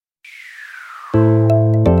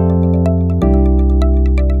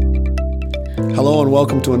Hello and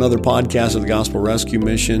welcome to another podcast of the Gospel Rescue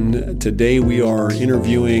Mission. Today we are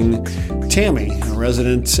interviewing Tammy, a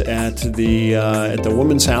resident at the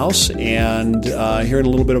Women's House, and hearing a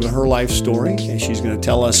little bit of her life story. And she's going to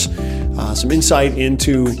tell us some insight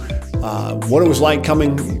into what it was like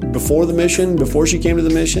coming before the mission, before she came to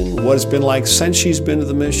the mission, what it's been like since she's been to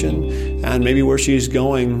the mission, and maybe where she's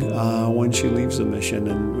going when she leaves the mission,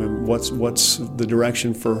 and what's the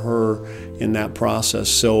direction for her in that process.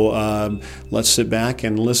 So let's sit back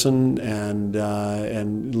and listen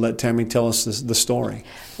and let Tammy tell us the story.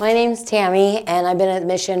 My name's Tammy, and I've been at the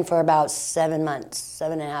mission for about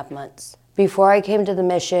 7.5 months. Before I came to the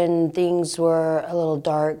mission, things were a little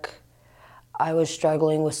dark. I was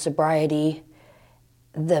struggling with sobriety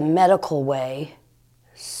the medical way,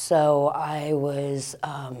 so I was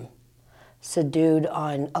subdued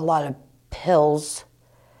on a lot of pills,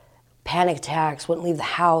 panic attacks, wouldn't leave the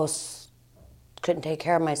house, couldn't take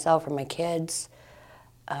care of myself or my kids,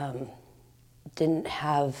 didn't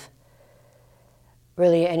have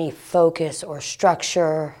really any focus or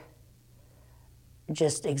structure,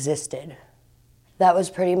 just existed. That was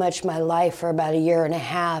pretty much my life for about 1.5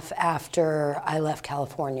 years after I left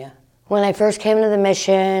California. When I first came to the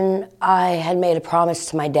mission, I had made a promise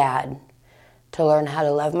to my dad to learn how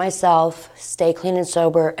to love myself, stay clean and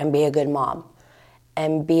sober, and be a good mom,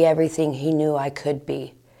 and be everything he knew I could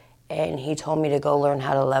be. And he told me to go learn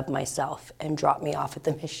how to love myself and drop me off at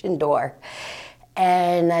the mission door.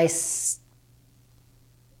 And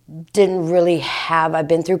didn't really have, I've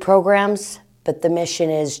been through programs, but the mission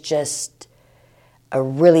is just a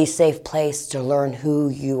really safe place to learn who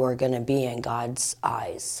you are going to be in God's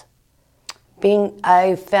eyes.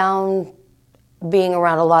 I found being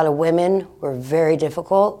around a lot of women were very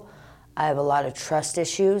difficult. I have a lot of trust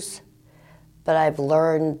issues, but I've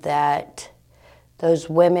learned that those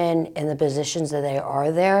women in the positions that they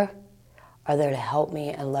are there to help me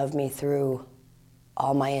and love me through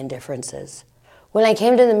all my indifferences. When I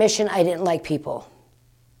came to the mission, I didn't like people.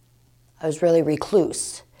 I was really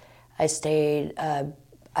recluse. I stayed, I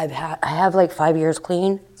have like 5 years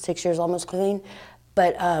clean, 6 years almost clean,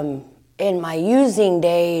 but in my using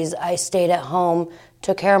days, I stayed at home,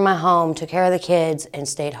 took care of my home, took care of the kids, and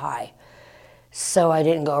stayed high. So I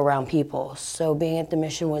didn't go around people. So being at the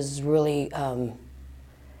mission was really,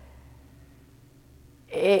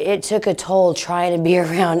 it took a toll trying to be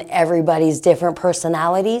around everybody's different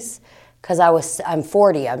personalities, because I'm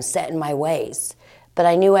 40, I'm set in my ways. But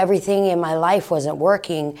I knew everything in my life wasn't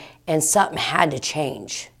working, and something had to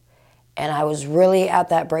change. And I was really at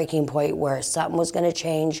that breaking point where something was going to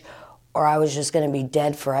change, or I was just going to be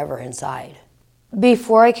dead forever inside.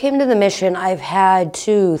 Before I came to the mission, I've had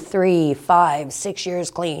 2, 3, 5, 6 years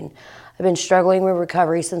clean. I've been struggling with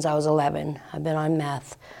recovery since I was 11. I've been on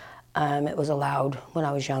meth. It was allowed when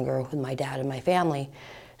I was younger with my dad and my family.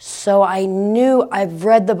 So I knew, I've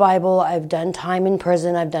read the Bible, I've done time in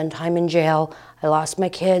prison, I've done time in jail. I lost my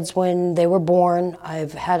kids when they were born.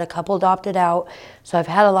 I've had a couple adopted out. So I've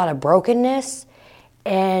had a lot of brokenness.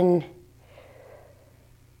 And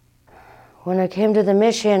when I came to the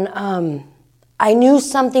mission, I knew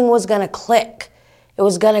something was going to click. It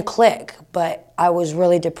was going to click, but I was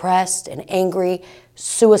really depressed and angry,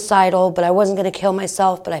 suicidal, but I wasn't going to kill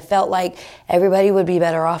myself, but I felt like everybody would be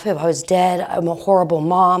better off if I was dead. I'm a horrible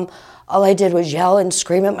mom. All I did was yell and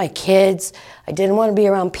scream at my kids. I didn't want to be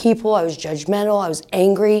around people. I was judgmental. I was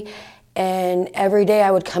angry. And every day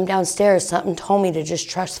I would come downstairs, something told me to just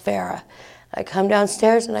trust Farah. I'd come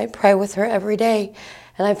downstairs and I'd pray with her every day.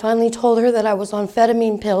 And I finally told her that I was on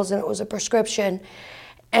amphetamine pills and it was a prescription.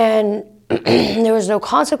 And there was no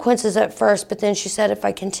consequences at first, but then she said if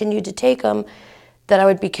I continued to take them, that I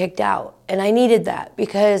would be kicked out. And I needed that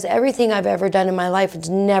because everything I've ever done in my life has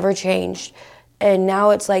never changed. And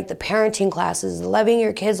now it's like the parenting classes, loving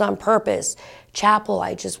your kids on purpose, chapel.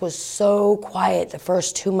 I just was so quiet the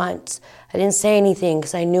first 2 months. I didn't say anything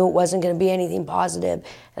because I knew it wasn't going to be anything positive.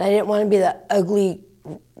 And I didn't want to be that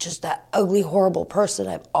ugly, horrible person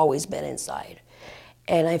I've always been inside.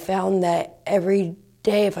 And I found that every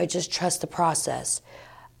day, if I just trust the process,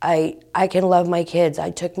 I can love my kids. I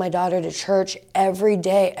took my daughter to church every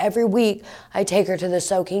day, every week. I take her to the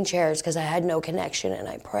soaking chairs because I had no connection, and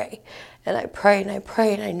I pray. And I pray and I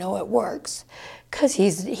pray, and I know it works because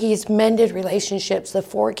he's mended relationships. The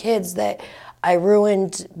 4 kids that I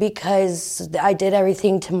ruined because I did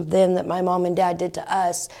everything to them that my mom and dad did to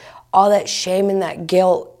us, all that shame and that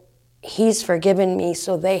guilt, he's forgiven me,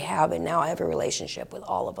 so they have, and now I have a relationship with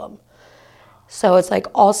all of them. So it's like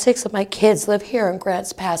all 6 of my kids live here in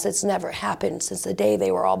Grants Pass. It's never happened since the day they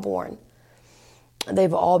were all born.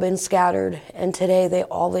 They've all been scattered, and today they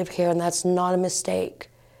all live here, and that's not a mistake.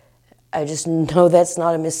 I just know that's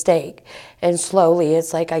not a mistake. And slowly,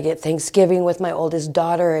 it's like I get Thanksgiving with my oldest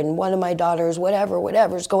daughter and one of my daughters,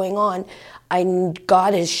 whatever's going on.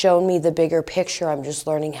 God has shown me the bigger picture. I'm just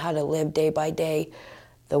learning how to live day by day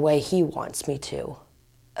the way He wants me to.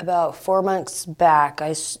 About 4 months back,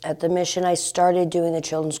 at the mission, I started doing the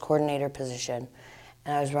children's coordinator position,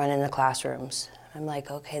 and I was running the classrooms. I'm like,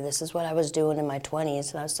 okay, this is what I was doing in my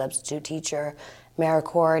 20s, and I was a substitute teacher,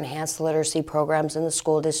 AmeriCorps, enhanced literacy programs in the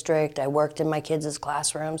school district. I worked in my kids'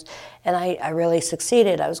 classrooms, and I really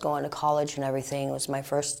succeeded. I was going to college and everything.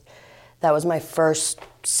 That was my first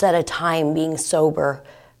set of time being sober.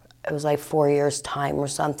 It was like 4 years' time or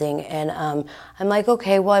something, and I'm like,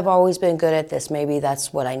 okay, well, I've always been good at this. Maybe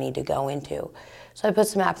that's what I need to go into. So I put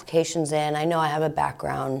some applications in. I know I have a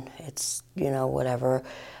background. It's, whatever.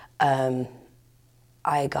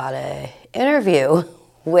 I got an interview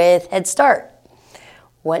with Head Start.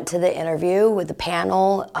 Went to the interview with the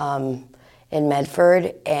panel in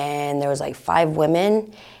Medford, and there was like 5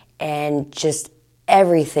 women, and just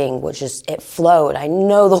everything it flowed. I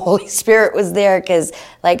know the Holy Spirit was there because,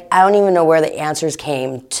 I don't even know where the answers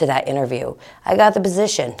came to that interview. I got the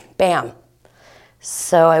position, bam.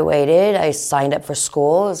 So I waited, I signed up for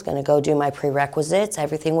school, I was gonna go do my prerequisites,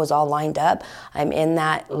 everything was all lined up. I'm in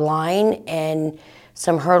that line, and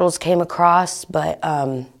some hurdles came across, but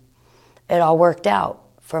it all worked out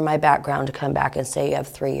for my background to come back and say you have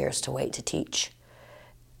 3 years to wait to teach.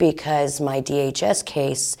 Because my DHS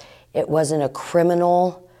case, it wasn't a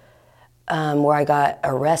criminal where I got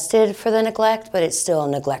arrested for the neglect, but it's still a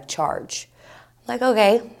neglect charge. Like,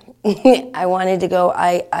 okay, I wanted to go.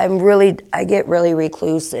 I get really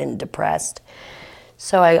recluse and depressed.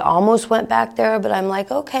 So I almost went back there, but I'm like,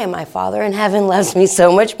 okay, my Father in heaven loves me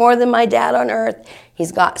so much more than my dad on earth.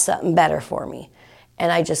 He's got something better for me.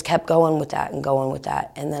 And I just kept going with that.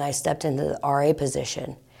 And then I stepped into the RA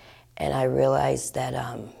position, and I realized that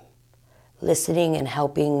listening and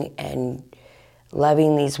helping and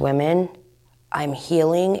loving these women, I'm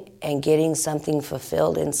healing and getting something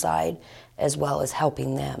fulfilled inside as well as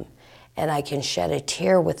helping them. And I can shed a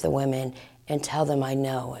tear with the women and tell them I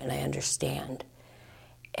know and I understand.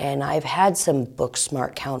 And I've had some book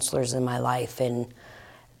smart counselors in my life, and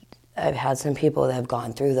I've had some people that have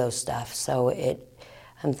gone through those stuff. So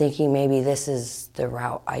I'm thinking maybe this is the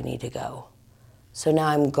route I need to go. So now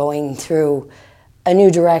I'm going through a new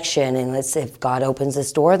direction, and if God opens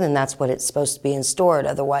this door, then that's what it's supposed to be in store.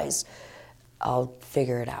 Otherwise, I'll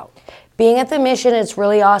figure it out. Being at the mission, it's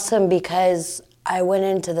really awesome because I went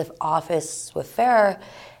into the office with Farrah,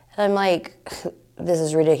 and I'm like, this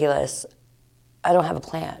is ridiculous. I don't have a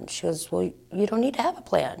plan. She goes, well, you don't need to have a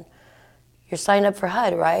plan. You're signed up for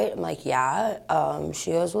HUD, right? I'm like, yeah.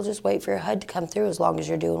 She goes, well, just wait for your HUD to come through as long as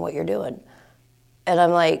you're doing what you're doing. And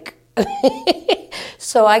I'm like,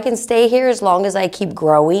 so I can stay here as long as I keep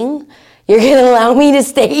growing? You're going to allow me to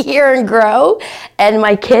stay here and grow? And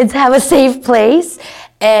my kids have a safe place?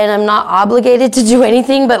 And I'm not obligated to do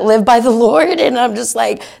anything but live by the Lord? And I'm just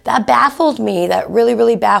like, that baffled me. That really,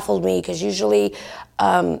 really baffled me, because usually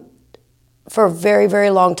for a very, very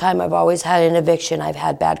long time, I've always had an eviction. I've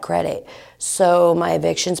had bad credit. So my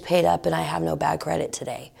eviction's paid up and I have no bad credit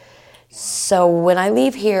today. So when I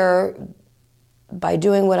leave here, by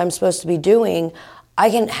doing what I'm supposed to be doing, I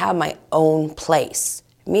can have my own place.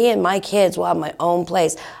 Me and my kids will have my own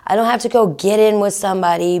place. I don't have to go get in with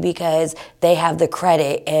somebody because they have the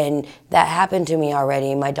credit, and that happened to me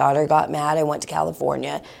already. My daughter got mad. I went to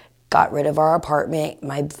California, got rid of our apartment,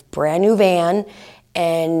 my brand new van,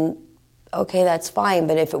 and okay, that's fine.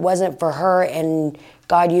 But if it wasn't for her and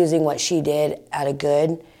God using what she did out of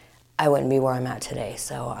good, I wouldn't be where I'm at today.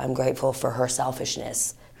 So I'm grateful for her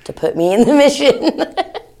selfishness to put me in the mission.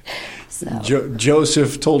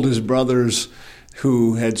 Joseph told his brothers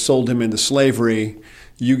who had sold him into slavery,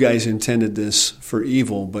 you guys intended this for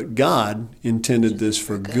evil, but God intended this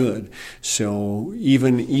for good. So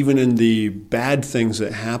even in the bad things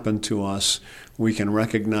that happen to us, we can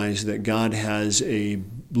recognize that God has a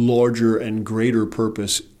larger and greater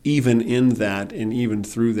purpose even in that and even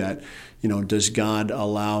through that. Does God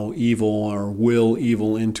allow evil or will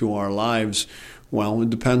evil into our lives? Well, it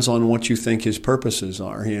depends on what you think his purposes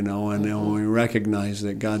are, and when we recognize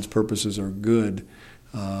that God's purposes are good,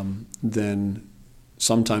 then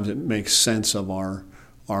sometimes it makes sense of our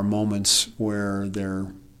moments where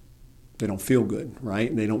they don't feel good,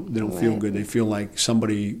 right? They don't feel good. They feel like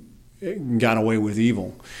somebody got away with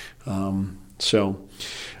evil. So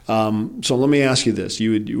let me ask you this: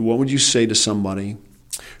 what would you say to somebody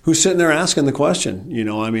who's sitting there asking the question,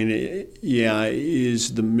 I mean, yeah,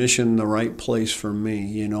 is the mission the right place for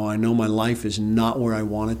me? I know my life is not where I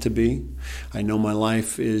want it to be. I know my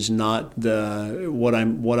life is not what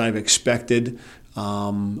I've expected.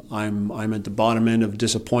 I'm at the bottom end of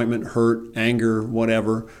disappointment, hurt, anger,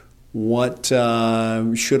 whatever. What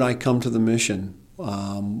should I come to the mission?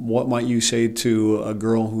 What might you say to a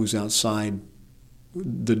girl who's outside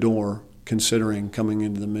the door considering coming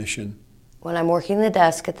into the mission? When I'm working the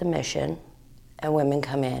desk at the mission and women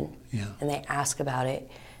come in and they ask about it,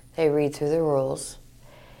 they read through the rules.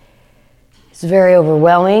 It's very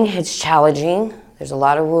overwhelming. It's challenging. There's a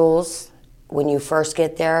lot of rules. When you first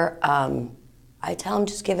get there, I tell them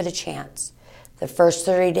just give it a chance. The first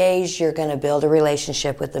 30 days, you're going to build a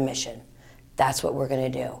relationship with the mission. That's what we're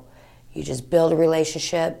going to do. You just build a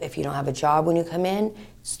relationship. If you don't have a job when you come in,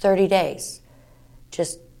 it's 30 days.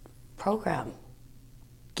 Just program.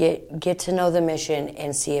 Get to know the mission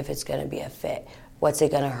and see if it's going to be a fit. What's it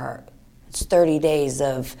going to hurt? It's 30 days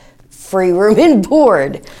of free room and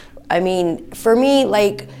board. I mean, for me,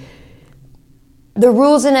 like, the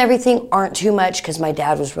rules and everything aren't too much because my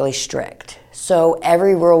dad was really strict. So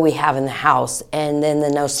every rule we have in the house, and then the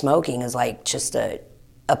no smoking is like just a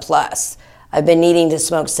plus. I've been needing to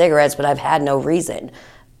smoke cigarettes, but I've had no reason.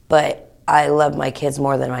 But I love my kids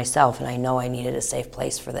more than myself, and I know I needed a safe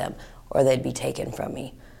place for them or they'd be taken from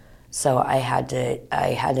me. So I had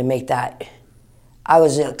to make that. I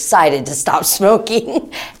was excited to stop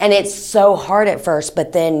smoking, and it's so hard at first,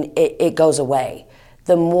 but then it goes away.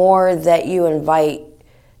 The more that you invite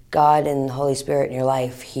God and the Holy Spirit in your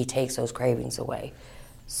life, He takes those cravings away.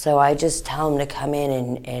 So I just tell them to come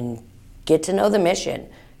in and get to know the mission,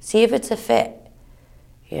 see if it's a fit.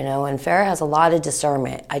 And Farrah has a lot of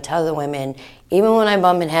discernment. I tell the women, even when I'm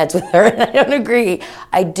bumping heads with her and I don't agree,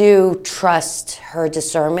 I do trust her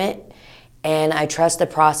discernment, and I trust the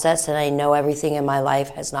process, and I know everything in my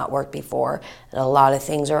life has not worked before, and a lot of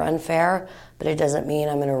things are unfair, but it doesn't mean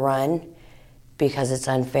I'm going to run because it's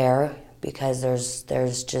unfair, because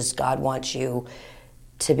there's just, God wants you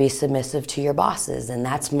to be submissive to your bosses, and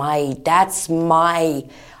that's my,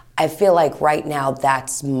 I feel like right now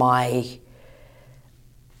that's my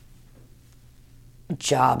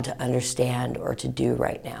job to understand or to do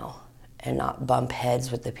right now, and not bump heads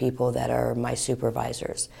with the people that are my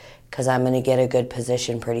supervisors, because I'm going to get a good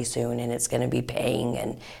position pretty soon, and it's going to be paying,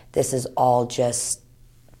 and this is all just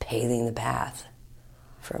paving the path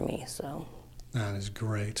for me. So that is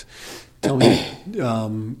great. Tell me,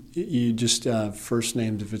 you just first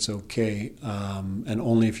names, if it's okay, and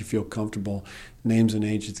only if you feel comfortable, names and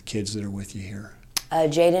age of the kids that are with you here.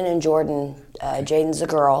 Jaden and Jordan. Jaden's a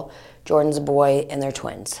girl, Jordan's a boy, and they're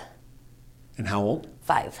twins. And how old?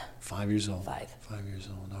 5. 5 years old. 5. 5 years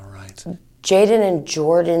old, all right. Jaden and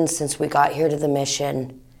Jordan, since we got here to the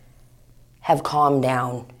mission, have calmed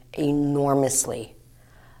down enormously.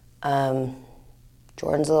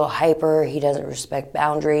 Jordan's a little hyper. He doesn't respect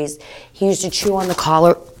boundaries. He used to chew on the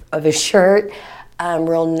collar of his shirt,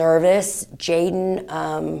 real nervous.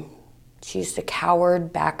 Jaden, she used to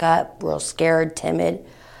coward, back up, real scared, timid.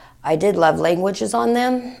 I did love languages on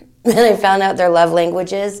them, and I found out their love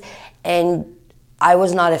languages, and I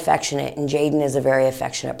was not affectionate, and Jaden is a very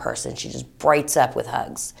affectionate person. She just brights up with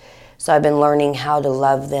hugs. So I've been learning how to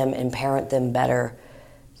love them and parent them better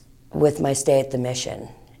with my stay at the mission.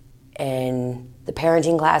 And the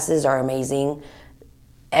parenting classes are amazing.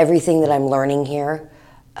 Everything that I'm learning here,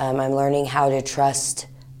 I'm learning how to trust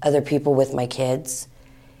other people with my kids.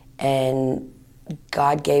 And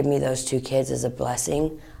God gave me those 2 kids as a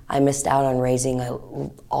blessing. I missed out on raising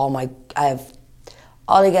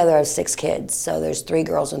altogether I have 6 kids, so there's 3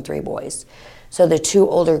 girls and 3 boys. So the 2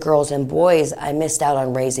 older girls and boys, I missed out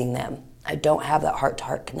on raising them. I don't have that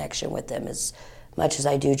heart-to-heart connection with them as much as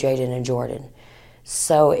I do Jaden and Jordan.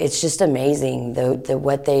 So it's just amazing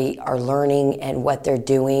what they are learning and what they're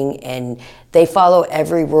doing, and they follow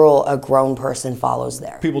every rule a grown person follows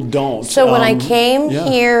there. People don't. So when I came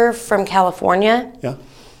here from California,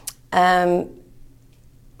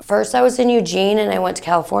 first I was in Eugene, and I went to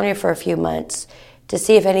California for a few months to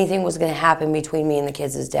see if anything was going to happen between me and the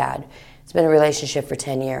kids' dad. It's been a relationship for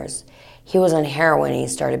 10 years. He was on heroin, and he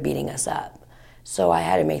started beating us up. So I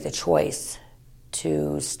had to make the choice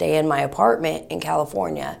to stay in my apartment in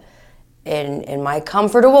California, in my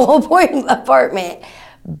comfortable apartment,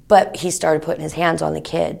 but he started putting his hands on the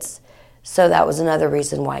kids. So that was another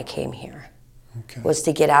reason why I came here, was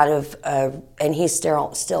to get out of, and he's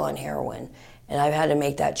still on heroin. And I've had to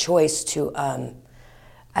make that choice to,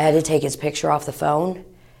 I had to take his picture off the phone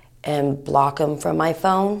and block him from my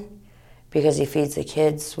phone because he feeds the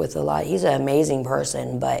kids with a lot. He's an amazing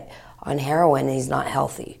person, but on heroin and he's not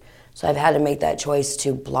healthy. So I've had to make that choice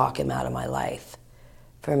to block him out of my life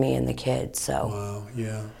for me and the kids. So wow,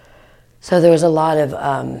 yeah. So there was a lot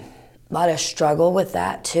of struggle with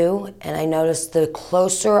that too. And I noticed the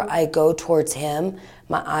closer I go towards him,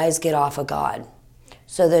 my eyes get off of God.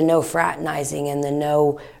 So the no fraternizing and the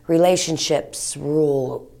no relationships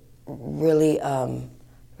rule really kind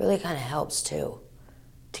of helps too,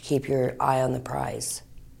 to keep your eye on the prize.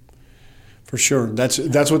 For sure.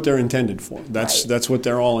 That's what they're intended for. That's what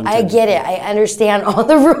they're all intended for. I get it. I understand all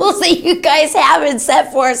the rules that you guys have and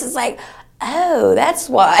set for us. It's like, oh, that's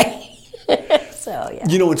why. So yeah.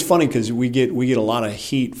 You know, it's funny because we get a lot of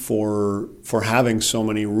heat for having so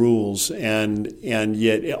many rules, and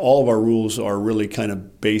yet all of our rules are really kind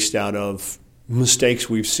of based out of mistakes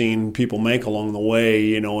we've seen people make along the way,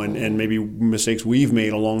 you know, and maybe mistakes we've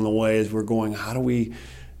made along the way as we're going, how do we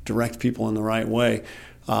direct people in the right way?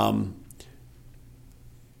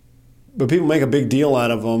 But people make a big deal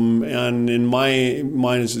out of them, and in my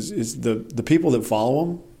mind is the people that follow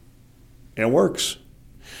them, it works.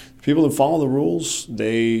 People that follow the rules,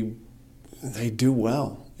 they do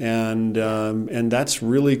well, and that's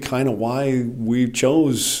really kind of why we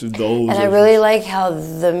chose those. And I really like how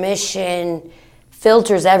the mission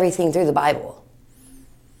filters everything through the Bible.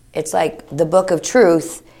 It's like the book of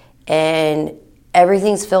truth, and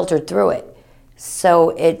everything's filtered through it.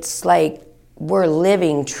 So it's like we're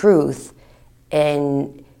living truth,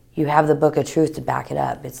 and you have the book of truth to back it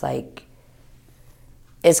up. It's like,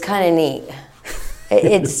 it's kind of neat.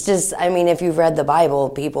 It's just, I mean, if you've read the Bible,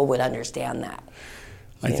 people would understand that.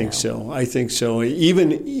 I think so.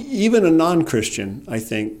 Even a non-Christian, I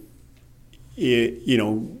think,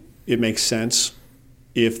 it makes sense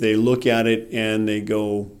if they look at it and they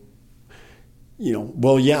go,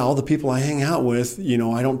 well, yeah, all the people I hang out with,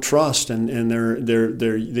 I don't trust, and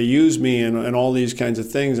they use me and all these kinds of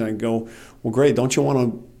things. And I go, well, great. Don't you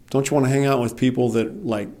want to hang out with people that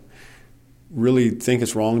like really think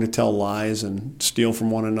it's wrong to tell lies and steal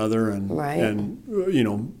from one another and right.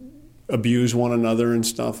 and abuse one another and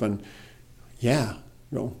stuff? And yeah,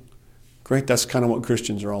 great. That's kind of what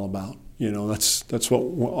Christians are all about. That's what,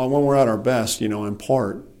 when we're at our best, in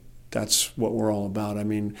part, that's what we're all about. I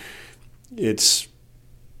mean, it's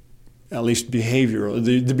at least behavioral,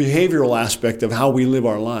 the behavioral aspect of how we live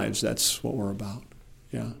our lives. That's what we're about.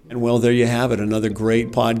 Yeah. And well, there you have it. Another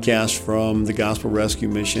great podcast from the Gospel Rescue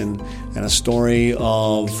Mission, and a story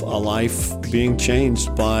of a life being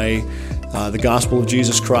changed by the gospel of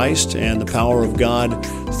Jesus Christ and the power of God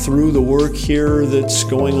through the work here that's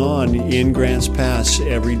going on in Grants Pass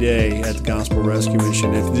every day at the Gospel Rescue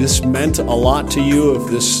Mission. If this meant a lot to you, if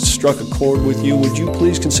this struck a chord with you, would you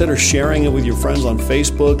please consider sharing it with your friends on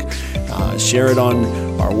Facebook? Share it on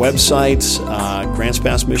our website,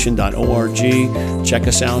 grantspassmission.org. Check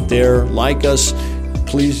us out there. Like us.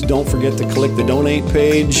 Please don't forget to click the donate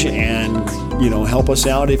page and help us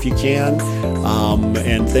out if you can.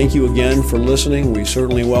 And thank you again for listening. We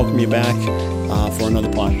certainly welcome you back for another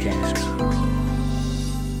podcast.